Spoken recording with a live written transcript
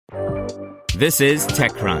This is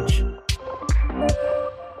TechCrunch.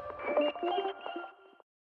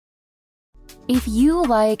 If you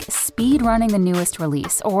like speed running the newest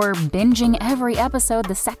release or binging every episode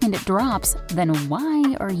the second it drops, then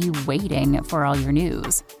why are you waiting for all your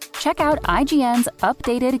news? Check out IGN's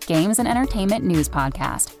updated Games and Entertainment News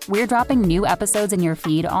podcast. We're dropping new episodes in your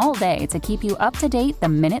feed all day to keep you up to date the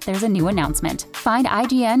minute there's a new announcement. Find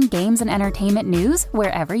IGN Games and Entertainment News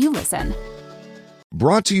wherever you listen.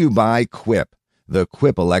 Brought to you by Quip. The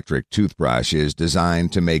Quip electric toothbrush is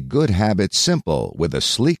designed to make good habits simple with a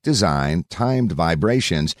sleek design, timed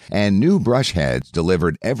vibrations, and new brush heads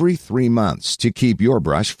delivered every 3 months to keep your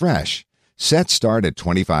brush fresh. Sets start at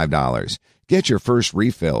 $25. Get your first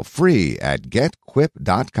refill free at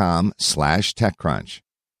getquip.com/techcrunch.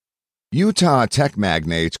 Utah tech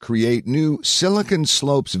magnates create new Silicon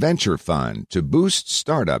Slopes Venture Fund to boost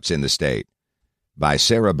startups in the state. By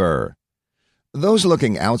Sarah Burr. Those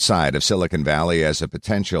looking outside of Silicon Valley as a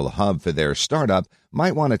potential hub for their startup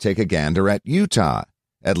might want to take a gander at Utah.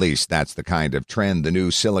 At least that's the kind of trend the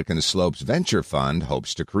new Silicon Slopes Venture Fund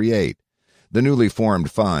hopes to create. The newly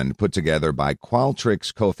formed fund, put together by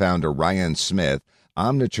Qualtrics co-founder Ryan Smith,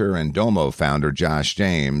 Omniture and Domo founder Josh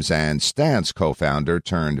James, and Stance co-founder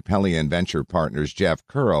turned Pelion Venture Partners Jeff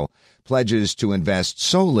Kearl, pledges to invest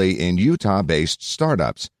solely in Utah-based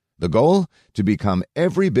startups. The goal? To become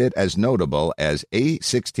every bit as notable as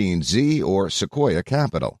A16Z or Sequoia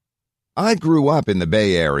Capital. I grew up in the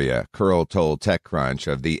Bay Area, Kearl told TechCrunch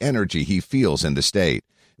of the energy he feels in the state.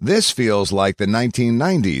 This feels like the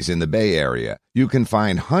 1990s in the Bay Area. You can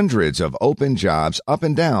find hundreds of open jobs up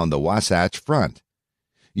and down the Wasatch Front.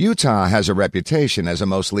 Utah has a reputation as a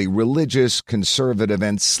mostly religious, conservative,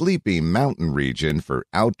 and sleepy mountain region for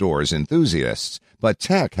outdoors enthusiasts, but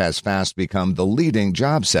tech has fast become the leading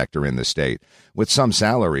job sector in the state, with some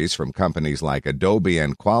salaries from companies like Adobe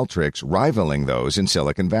and Qualtrics rivaling those in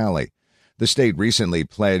Silicon Valley. The state recently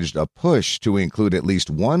pledged a push to include at least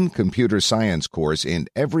one computer science course in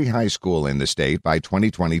every high school in the state by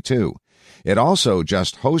 2022. It also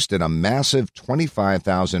just hosted a massive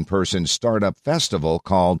 25,000-person startup festival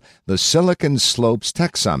called the Silicon Slopes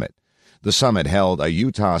Tech Summit. The summit held a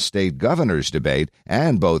Utah state governor's debate,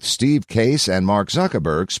 and both Steve Case and Mark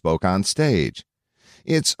Zuckerberg spoke on stage.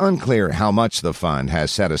 It's unclear how much the fund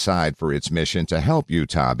has set aside for its mission to help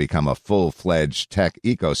Utah become a full-fledged tech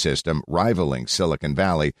ecosystem rivaling Silicon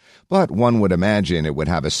Valley, but one would imagine it would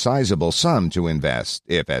have a sizable sum to invest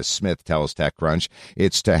if, as Smith tells TechCrunch,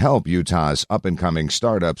 it's to help Utah's up-and-coming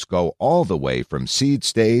startups go all the way from seed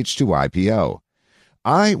stage to IPO.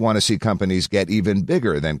 I want to see companies get even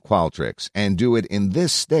bigger than Qualtrics and do it in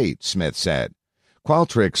this state, Smith said.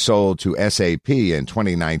 Qualtrics sold to SAP in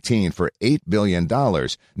 2019 for $8 billion,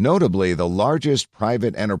 notably the largest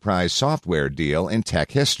private enterprise software deal in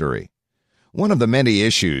tech history. One of the many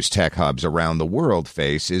issues tech hubs around the world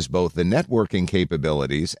face is both the networking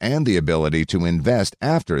capabilities and the ability to invest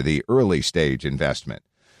after the early-stage investment.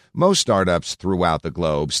 Most startups throughout the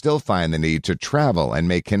globe still find the need to travel and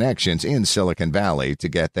make connections in Silicon Valley to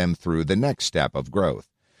get them through the next step of growth.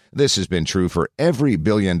 This has been true for every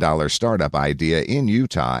billion-dollar startup idea in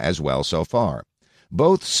Utah as well so far.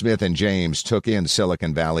 Both Smith and James took in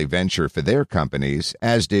Silicon Valley Venture for their companies,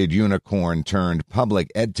 as did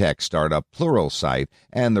unicorn-turned-public edtech startup Pluralsight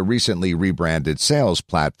and the recently rebranded sales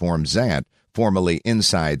platform Zant, formerly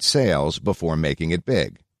Inside Sales, before making it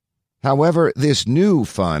big. However, this new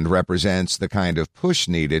fund represents the kind of push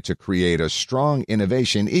needed to create a strong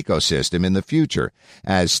innovation ecosystem in the future,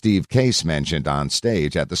 as Steve Case mentioned on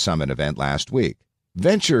stage at the summit event last week.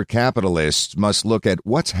 Venture capitalists must look at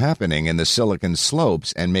what's happening in the Silicon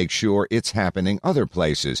Slopes and make sure it's happening other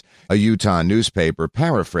places, a Utah newspaper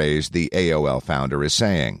paraphrased the AOL founder as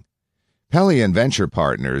saying. Pelion Venture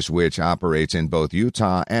Partners, which operates in both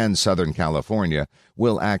Utah and Southern California,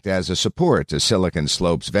 will act as a support to Silicon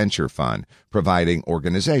Slopes Venture Fund, providing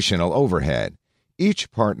organizational overhead. Each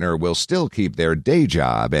partner will still keep their day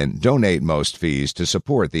job and donate most fees to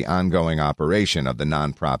support the ongoing operation of the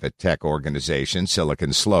nonprofit tech organization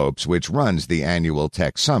Silicon Slopes, which runs the annual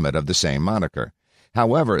tech summit of the same moniker.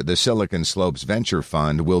 However, the Silicon Slopes Venture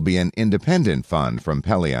Fund will be an independent fund from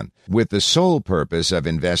Pelion, with the sole purpose of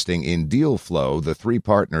investing in deal flow the three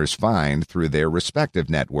partners find through their respective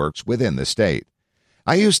networks within the state.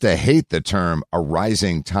 I used to hate the term "a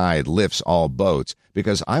rising tide lifts all boats"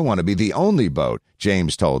 because I want to be the only boat,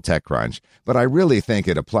 James told TechCrunch, but I really think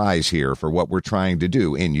it applies here for what we're trying to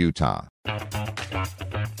do in Utah.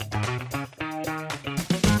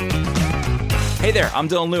 Hey there, I'm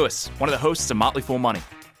Dylan Lewis, one of the hosts of Motley Fool Money.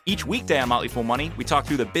 Each weekday on Motley Fool Money, we talk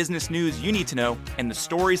through the business news you need to know and the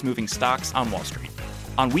stories moving stocks on Wall Street.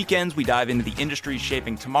 On weekends, we dive into the industries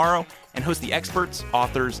shaping tomorrow and host the experts,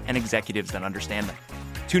 authors, and executives that understand them.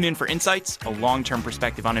 Tune in for insights, a long-term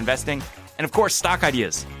perspective on investing, and of course, stock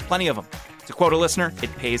ideas. Plenty of them. To quote a listener,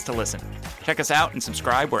 it pays to listen. Check us out and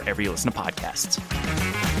subscribe wherever you listen to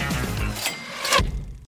podcasts.